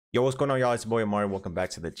Yo, what's going on, y'all? It's your boy Amari. Welcome back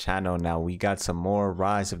to the channel. Now we got some more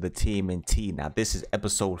Rise of the TMNT. Now this is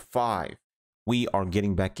episode 5. We are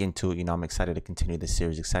getting back into it. I'm excited to continue this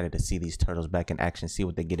series. Excited to see these turtles back in action, see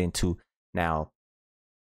what they get into. Now,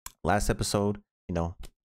 last episode,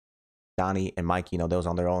 Donnie and Mikey, they was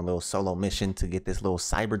on their own little solo mission to get this little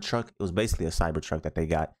cyber truck. It was basically a cyber truck that they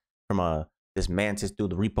got from this mantis dude,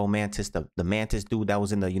 the repo mantis, the mantis dude that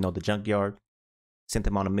was in the the junkyard. Sent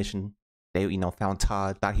them on a mission. They found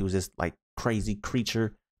Todd, thought he was this like crazy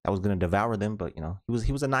creature that was gonna devour them, but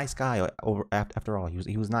he was a nice guy after all.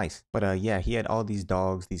 He was nice. But yeah, he had all these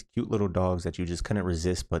dogs, these cute little dogs that you just couldn't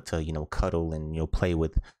resist but to cuddle and play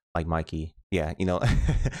with, like Mikey. Yeah,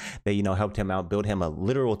 they helped him out, build him a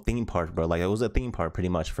literal theme park, bro. Like it was a theme park pretty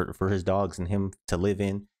much for his dogs and him to live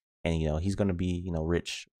in. And he's gonna be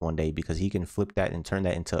rich one day because he can flip that and turn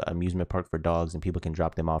that into an amusement park for dogs, and people can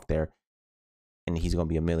drop them off there. And he's gonna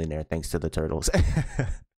be a millionaire thanks to the turtles.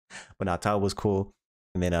 But now Todd was cool.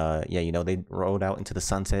 And then yeah, they rode out into the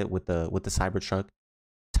sunset with the cyber truck.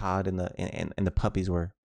 Todd and the puppies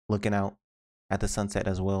were looking out at the sunset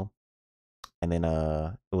as well. And then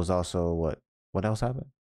it was also what else happened?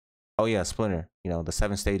 Oh yeah, Splinter. The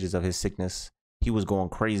 7 stages of his sickness. He was going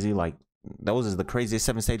crazy. Like those is the craziest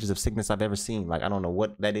 7 stages of sickness I've ever seen. Like I don't know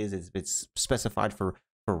what that is. It's specified for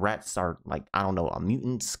rats or like I don't know,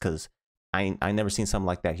 mutants, because I never seen something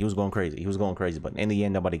like that. He was going crazy. But in the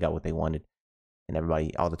end, nobody got what they wanted, and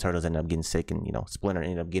all the turtles ended up getting sick, and Splinter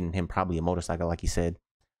ended up getting him probably a motorcycle, like he said.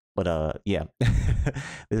 But yeah,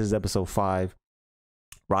 this is episode 5,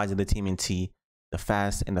 Rise of the TMNT, the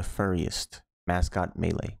Fast and the Furious mascot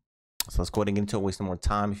melee. So let's go ahead and get into it. Waste no more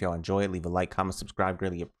time. If y'all enjoy it, leave a like, comment, subscribe.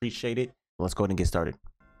 Greatly appreciate it. Let's go ahead and get started.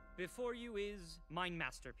 Before you is my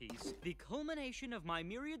masterpiece, the culmination of my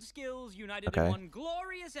myriad skills united in one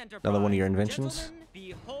glorious enterprise. Another one of your inventions. Gentlemen,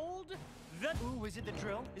 behold the... Ooh, is it the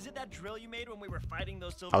drill? Is it that drill you made when we were fighting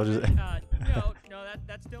those silver? No,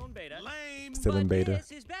 that's still in beta. Lame. Still in beta.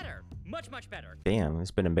 This is better. Much better. Damn,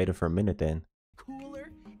 it's been in beta for a minute then.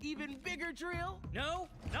 Cooler, even bigger drill? No,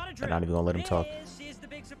 not a drill. I'm not even gonna let him talk. This is the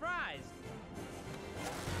big surprise.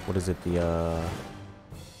 What is it?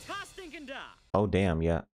 Ta-stinkin'-da. Oh damn,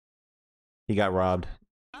 yeah. He got robbed.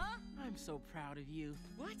 I'm so proud of you.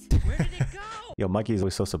 What? Where did it go? Yo, Mikey's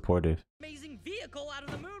always so supportive. Amazing vehicle out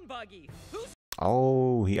of the moon buggy.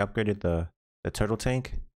 Oh, he upgraded the turtle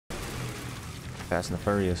tank. Fast and the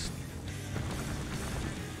Furious.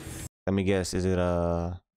 Let me guess, is it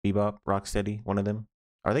Bebop, Rocksteady, one of them?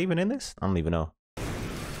 Are they even in this? I don't even know.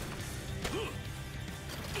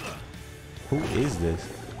 Who is this?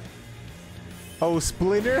 Oh,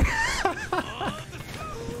 Splinter.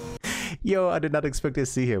 Yo, I did not expect to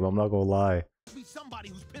see him. I'm not gonna lie. Somebody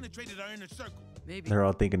who's penetrated our inner circle. Maybe. They're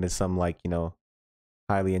all thinking it's some like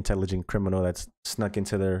highly intelligent criminal that's snuck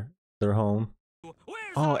into their home.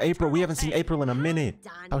 Oh, April, we haven't seen April in a minute.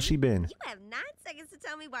 Donnie, How's she been? You have 9 seconds to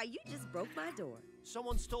tell me why you just broke my door.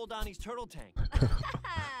 Someone stole Donnie's turtle tank.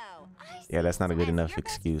 Oh, Yeah, that's not a good as enough your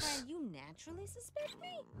best excuse. friend, you naturally suspect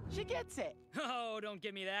me? She gets it. Oh, don't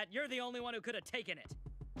give me that. You're the only one who could have taken it.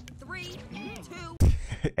 3, 2.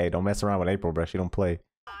 Hey, don't mess around with April, bro. She don't play.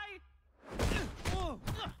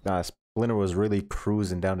 Nah, Splinter was really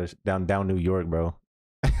cruising down New York, bro.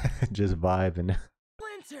 Just vibing.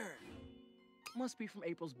 Splinter! Must be from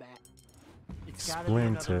April's bat. It's gotta be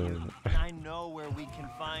another Splinter. mutant, and I know where we can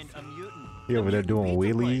find a mutant. He over there doing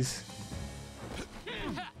wheelies.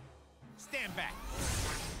 Stand back.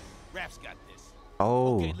 Raph's got this.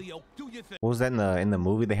 Oh, Okay, Leo, do your thing. what was that in the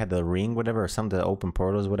movie? They had the ring, whatever, or something to open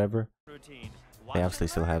portals, whatever. Routine. They obviously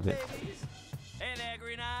still have it. Hey,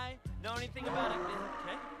 Agri and I know anything about it?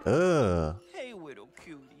 Okay. Ugh. Hey, little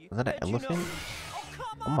cutie. Was that an Bet you know- elephant? Oh,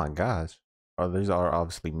 come Oh my gosh. Oh, these are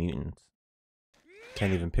obviously mutants.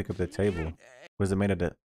 Can't even pick up the table. Was it made of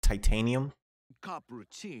the titanium? Cop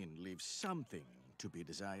routine leaves something to be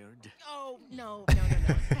desired. Oh, no.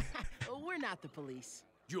 We're not the police.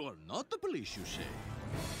 You're not the police, you say?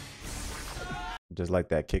 Just like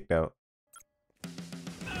that, kicked out.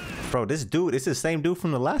 Bro, this dude, it's the same dude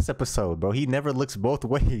from the last episode, bro. He never looks both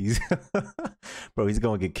ways. Bro, he's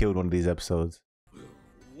gonna get killed one of these episodes.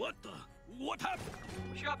 What happened?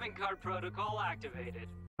 Shopping cart protocol activated.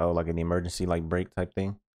 Oh, like an emergency like brake type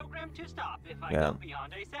thing. Program to stop if I Yeah. go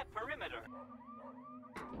beyond a set perimeter.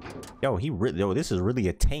 Yo, this is really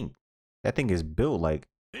a tank. That thing is built like.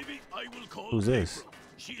 Maybe I will call. Who's this? April.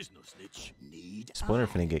 She is no snitch. Need Splinter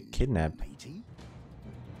finna get kidnapped. matey?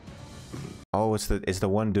 Oh, it's the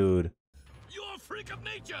one dude. You're free. freak of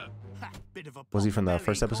nature. Ha, bit of a Was he from the pot-belly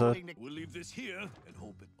first episode? calling the- We'll leave this here and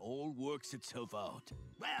hope it all works itself out.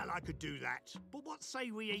 Well, I could do that. But what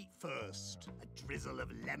say we eat first? A drizzle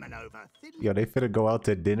of lemon over thin, Yo, they finna go out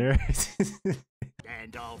to dinner.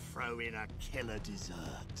 and I'll throw in a killer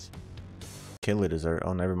dessert. Killer dessert.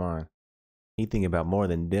 Oh, never mind. He thinking about more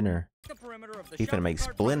than dinner. The perimeter of the He finna shopping make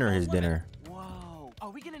cart Splinter protocol his limit. dinner. Whoa. Are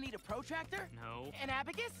we gonna need a protractor? No. An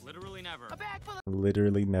abacus? Literally never. A bag full of.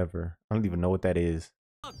 Literally never. I don't even know what that is.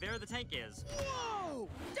 Look, there the tank is. Whoa!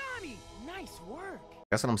 Donnie! Nice work.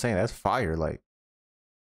 That's what I'm saying. That's fire. Like,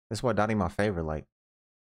 that's why Donnie my favorite. Like,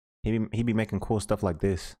 he be making cool stuff like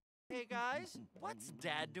this. Hey guys, what's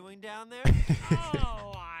Dad doing down there?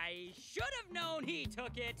 Oh, I should have known he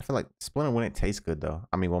took it. I feel like Splinter wouldn't taste good though.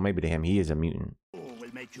 I mean, well, maybe to him, he is a mutant. Oh,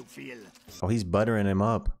 will make you feel. Oh, he's buttering him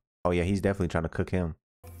up. Oh yeah, he's definitely trying to cook him.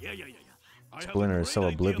 Yeah. I have a Splinter is great so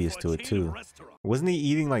idea oblivious for a to it chain too. of restaurants. Wasn't he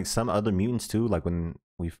eating like some other mutants too? Like when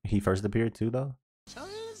he first appeared too though.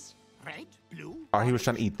 Colors? Red, blue. Or he was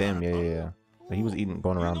trying orange, to eat them. Yeah, purple. yeah, yeah. But he was eating,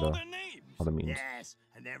 going You around know though. their names. All the mutants. Yes,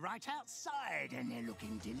 and they're right outside, and they're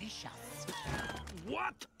looking delicious.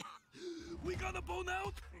 What? We got a bone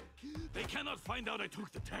out? They cannot find out I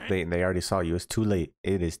took the tank. They already saw you. It's too late.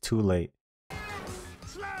 It is too late.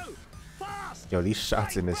 Slow, fast. Yo, these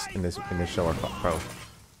shots in this show are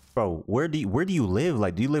bro. Where do you live?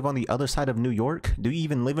 Like, do you live on the other side of New York? Do you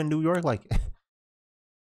even live in New York? Like,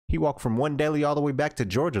 he walked from one deli all the way back to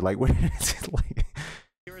Georgia. Like, where is it? Like,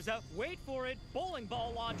 Here is a, wait for it, bowling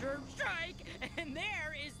ball launcher, strike, and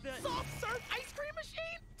there is the Soft serve ice cream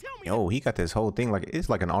machine? Tell me. yo, he got this whole thing like it's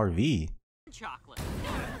like an RV, chocolate.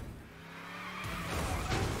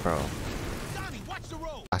 bro. Donnie, watch the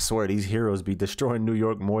road. I swear these heroes be destroying New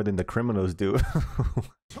York more than the criminals do.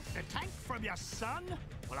 Took the tank from your son?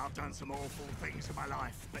 Well, I've done some awful things in my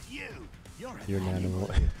life, but you're You're an animal.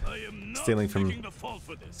 I am not Stealing from- taking the fall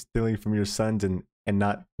for this. Stealing from your sons and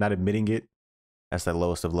not admitting it. That's the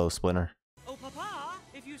lowest of low, Splinter. Oh, Papa,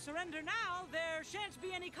 if you surrender now, there shan't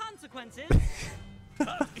be any consequences.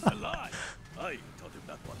 That is a lie. I taught him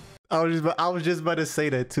that one. I was just about to say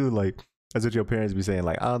that too. Like, that's what your parents be saying.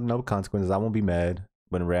 Like, oh, no consequences. I won't be mad.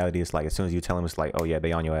 But in reality, it's like as soon as you tell them, it's like, oh yeah,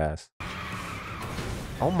 they on your ass.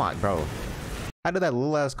 Oh my, bro. How did that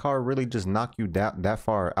little ass car really just knock you that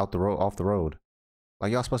far out the road, off the road?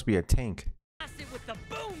 Like y'all supposed to be a tank, Blast it with the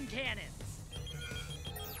boom cannons.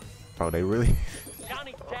 bro. They really.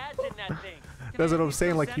 Johnny's dad's in that thing. That's what I'm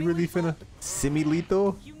saying. Like, you really finna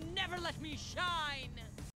semi-lethal, You never let me shine.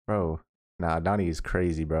 bro. Nah, Donnie is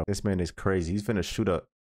crazy, bro. This man is crazy. He's finna shoot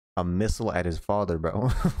a missile at his father, bro.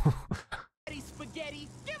 Spaghetti,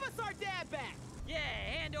 give us our dad back. Yeah,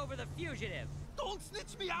 hand over the fugitive. Don't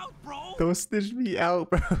snitch me out, bro. Don't snitch me out,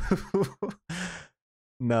 bro.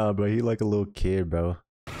 Nah, bro. He like a little kid, bro.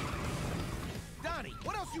 Donnie,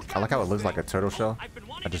 what else you got? I like how it in looks this like a turtle shell. I've been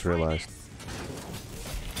wanting I just to try realized. this.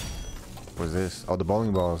 What's this? Oh, the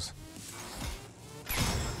bowling balls.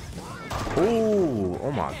 Ooh,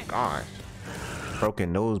 oh my gosh.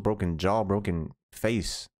 Broken nose, broken jaw, broken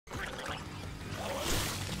face.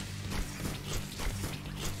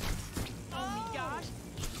 Oh my gosh.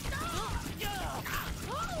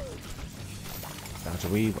 Dodge a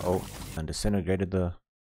weave. Oh, and disintegrated the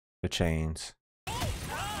chains.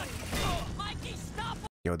 Mikey, stop.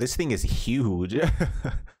 Yo, this thing is huge. Dinner,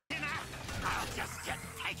 I'll just get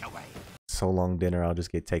takeaway. So long dinner, I'll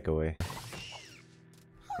just get takeaway.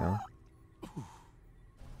 No?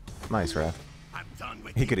 Nice, Raph. I'm done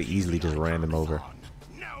with He you could have easily just ran them over.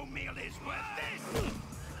 No meal is worth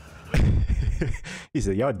this. He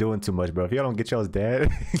said, y'all doing too much, bro. If y'all don't get y'all's dad,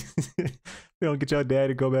 if you don't get y'all dad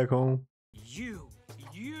to go back home. You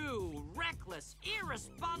reckless,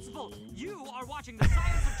 irresponsible. You are watching the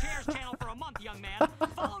Science of Chairs channel for a month, young man,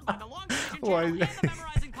 followed by the Long Division Why channel is and the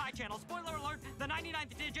Memorizing Pi channel. Spoiler alert, the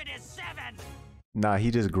 99th digit is 7. Nah,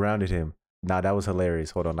 he just grounded him. Nah, that was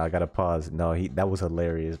hilarious. Hold on, I gotta pause. No, that was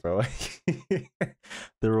hilarious, bro.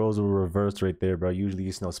 The roles were reversed right there, bro. Usually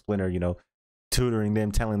you know Splinter, tutoring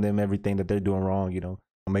them, telling them everything that they're doing wrong,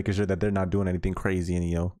 making sure that they're not doing anything crazy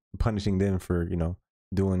and, punishing them for,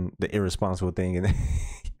 doing the irresponsible thing.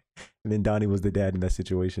 And then Donnie was the dad in that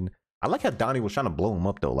situation. I like how Donnie was trying to blow him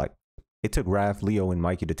up though. Like, it took Raph, Leo, and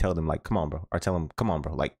Mikey to tell them, like, come on, bro. Or tell him, come on,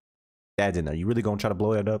 bro. Like, dad's in there. You really gonna try to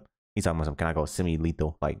blow that up? He's talking about some, can I go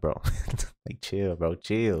semi-lethal? Like, bro, like, chill, bro.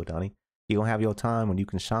 Chill, Donnie. You gonna have your time when you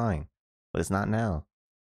can shine. But it's not now.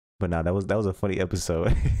 But nah, that was a funny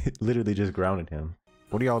episode. Literally just grounded him.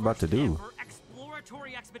 What are y'all about to do? Ever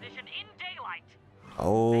exploratory expedition in daylight.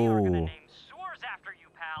 They are gonna Oh, name sewers after you,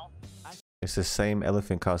 pal. it's the same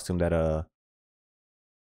elephant costume that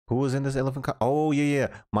who was in this elephant oh yeah,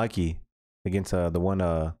 Mikey. against the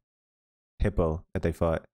one hippo that they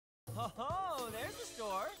fought. Oh, there's the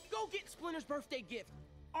store. Go get Splinter's birthday gift.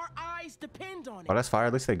 Our eyes depend on it. Oh, that's fire.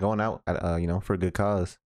 At least they're going out at, you know, for a good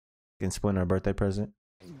cause. Getting Splinter a birthday present.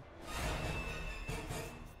 It's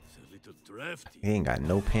a little drafty. He ain't got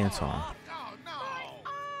no pants on. Oh, no.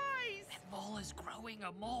 Eyes! That mole is growing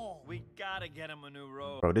a mole. We gotta get him a new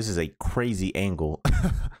robe. Bro, this is a crazy angle.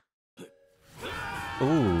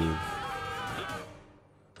 Ooh.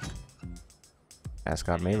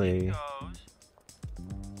 Ascot melee. Goes.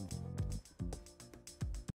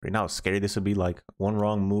 Right now, how scary this would be. Like one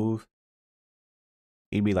wrong move,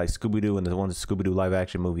 he'd be like Scooby-Doo in the one Scooby-Doo live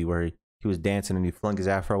action movie where he was dancing and he flung his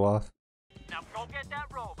afro off. Now go get that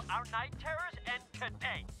robe. Our night terrors end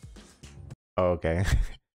today. Oh, okay.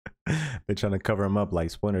 They're trying to cover him up like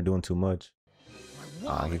Splinter doing too much.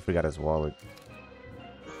 Ah, he forgot his wallet.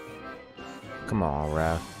 Come on,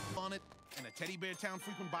 Raph. On it, and a Teddy Bear Town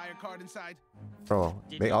frequent buyer card inside. Bro,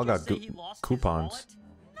 Did they he all just got say he lost his coupons. wallet?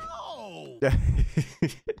 No!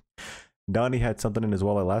 Donnie had something in his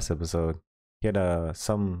wallet last episode. He had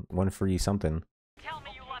some one free something. Tell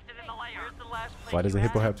me you left it in the layer. Here's the last place Why does you a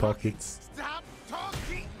hippo had have it. pockets? Stop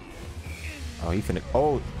talking! Oh, he finna.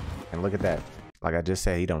 Oh, and look at that. Like I just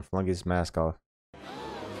said, he done flung his mask off.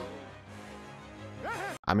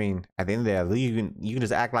 I mean, at the end of the day, you can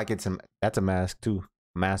just act like that's a mask too.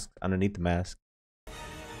 Mask underneath the mask.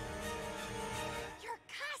 Your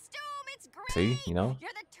costume, it's great. See, you know.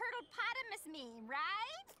 You're the turtle-potamus meme, right?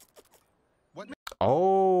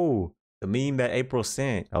 Oh, the meme that April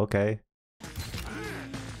sent. Okay.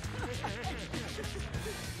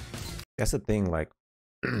 That's the thing. Like,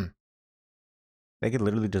 they could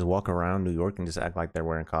literally just walk around New York and just act like they're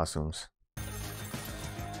wearing costumes.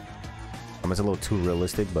 I mean, it's a little too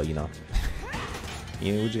realistic, but you know,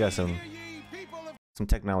 we just got some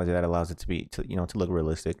technology that allows it to be, to look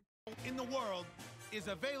realistic. In the world is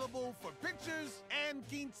available for pictures and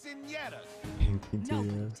quinceañeras.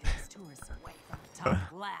 Nobody takes tourists away from the top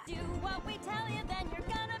glass. Do what we tell you, then you're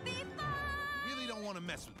gonna be fine. Really don't want to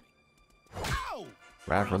mess with me. Ow!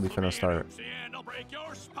 Raph really finna start. And I'll break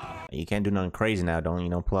your spine. You can't do nothing crazy now.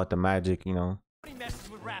 Don't pull out the magic. Nobody messes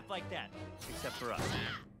with rap like that, except for us.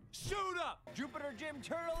 Shoot up, Jupiter Jim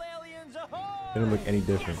Turtle aliens! Ahoy! It don't look any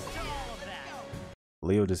different. Yes to all of that.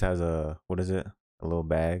 Leo just has a, what is it? A little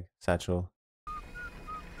bag, satchel.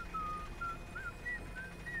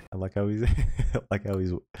 I like how he's like how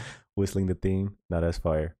he's whistling the theme. No, that's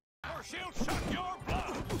fire. Or she'll suck your blood.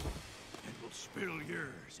 And will spill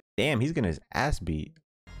yours. Damn, he's getting his ass beat.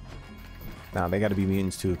 Nah, they gotta be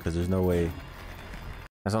mutants too, because there's no way.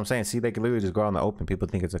 That's what I'm saying. See, they could literally just go out in the open. People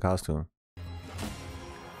think it's a costume.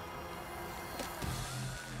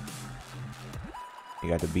 You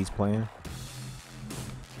got the beats playing.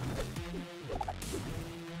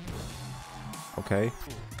 Okay.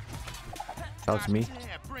 Talk to me.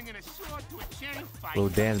 Yeah, bringing a sword to a chain fight. Little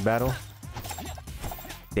dance battle.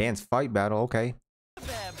 Dance fight battle. Okay.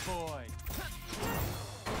 Bad boy.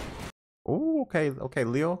 Oh, okay. Okay,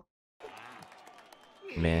 Leo.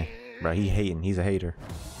 Man, bro, he hating. He's a hater.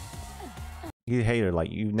 He's a hater.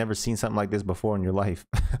 Like, you've never seen something like this before in your life.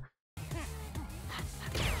 Out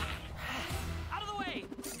of the way!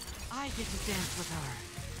 I get to dance with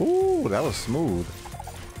her. Ooh, that was smooth.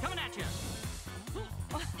 Coming at you.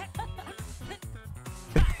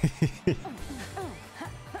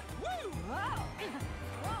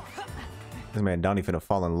 This man Donnie finna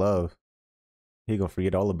fall in love. He gonna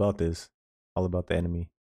forget all about this. All about the enemy.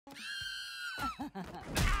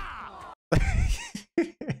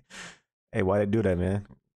 Hey, why they do that, man?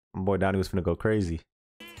 My boy Donnie was finna go crazy.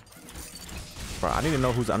 Bro, I need to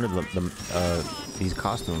know who's under these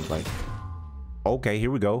costumes. Like, okay, here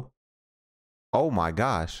we go. Oh my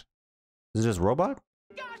gosh. Is this robot?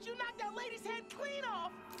 Gosh, you knocked that lady's head clean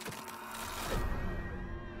off.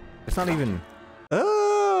 It's not even.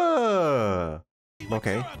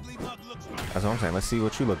 Okay. That's what I'm saying. Let's see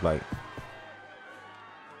what you look like.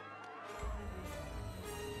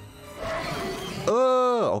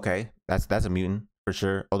 Okay. That's a mutant for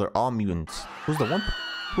sure. Oh, they're all mutants. Who's the one?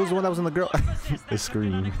 Who's the one that was in the girl? The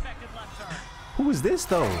scream. Unexpected left turn. Who is this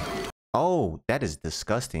though? Oh, that is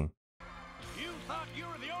disgusting. You thought you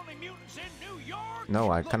were the only mutants in New York?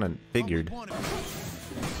 No, I kind of figured.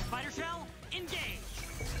 Spider shell, engage.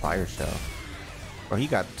 Fire shell. Bro, he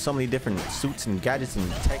got so many different suits and gadgets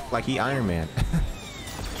and tech like he Iron Man.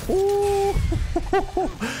 Ooh.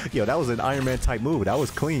 Yo, that was an Iron Man type move. That was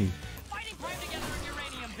clean. Fighting prime together in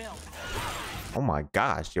uranium build. Oh my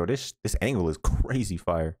gosh, yo, this angle is crazy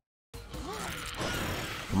fire.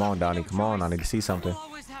 Come on, Donnie. Come on, I need to see something. We'll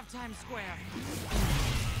always have Times Square.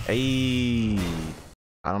 Hey.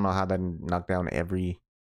 I don't know how that knocked down every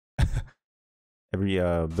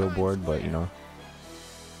billboard, but you know,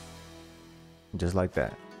 just like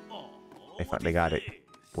that. They got it.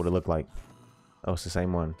 What it looked like. Oh, it's the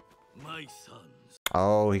same one. My sons,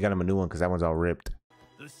 Oh, he got him a new one because that one's all ripped.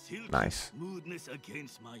 the silky Nice. smoothness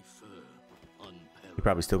against my fur. Unparalleled. He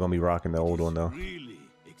probably still gonna be rocking the old one though. Really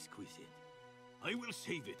exquisite. I will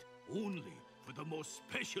save it only for the most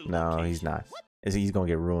special No, he's occasions. not. He's gonna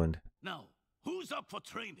get ruined. Now, who's up for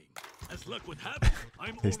training? As luck would have it,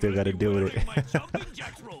 I'm They still gotta already deal with it. wearing my jumping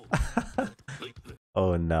jacks robe.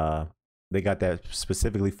 Oh, and they got that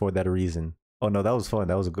specifically for that reason. Oh no, that was fun.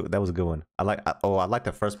 That was a good one. I like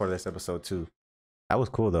the first part of this episode too. That was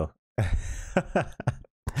cool though.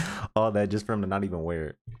 All that just for him to not even wear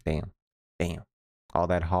it. Damn. All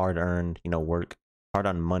that hard earned, work, hard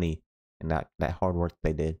earned money, and that hard work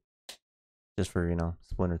they did, just for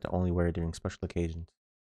Splinter to only wear it during special occasions,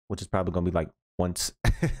 which is probably gonna be like once,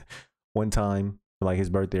 one time, like his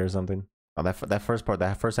birthday or something. Oh, that first half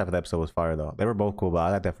of the episode was fire though. They were both cool, but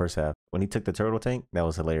I like that first half. When he took the turtle tank, that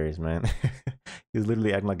was hilarious, man. He was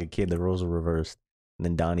literally acting like a kid. The roles were reversed. And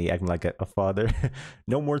then Donnie acting like a father.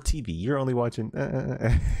 No more TV. You're only watching.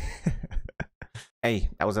 Hey,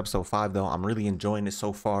 that was episode 5 though. I'm really enjoying it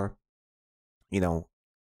so far.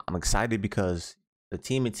 I'm excited because the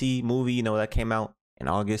TMNT movie, that came out in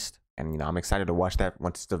August. And I'm excited to watch that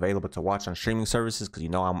once it's available to watch on streaming services, because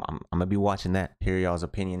I'm gonna be watching that. Hear y'all's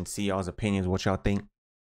opinions, see y'all's opinions, what y'all think.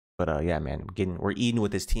 But yeah, man, we're eating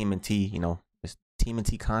with this TMNT, this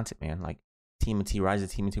TMNT content, man. Like TMNT, Rise of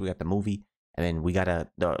TMNT. We got the movie, and then we got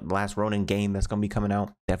the Last Ronin game that's gonna be coming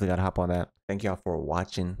out. Definitely gotta hop on that. Thank y'all for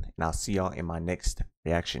watching, and I'll see y'all in my next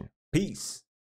reaction. Peace.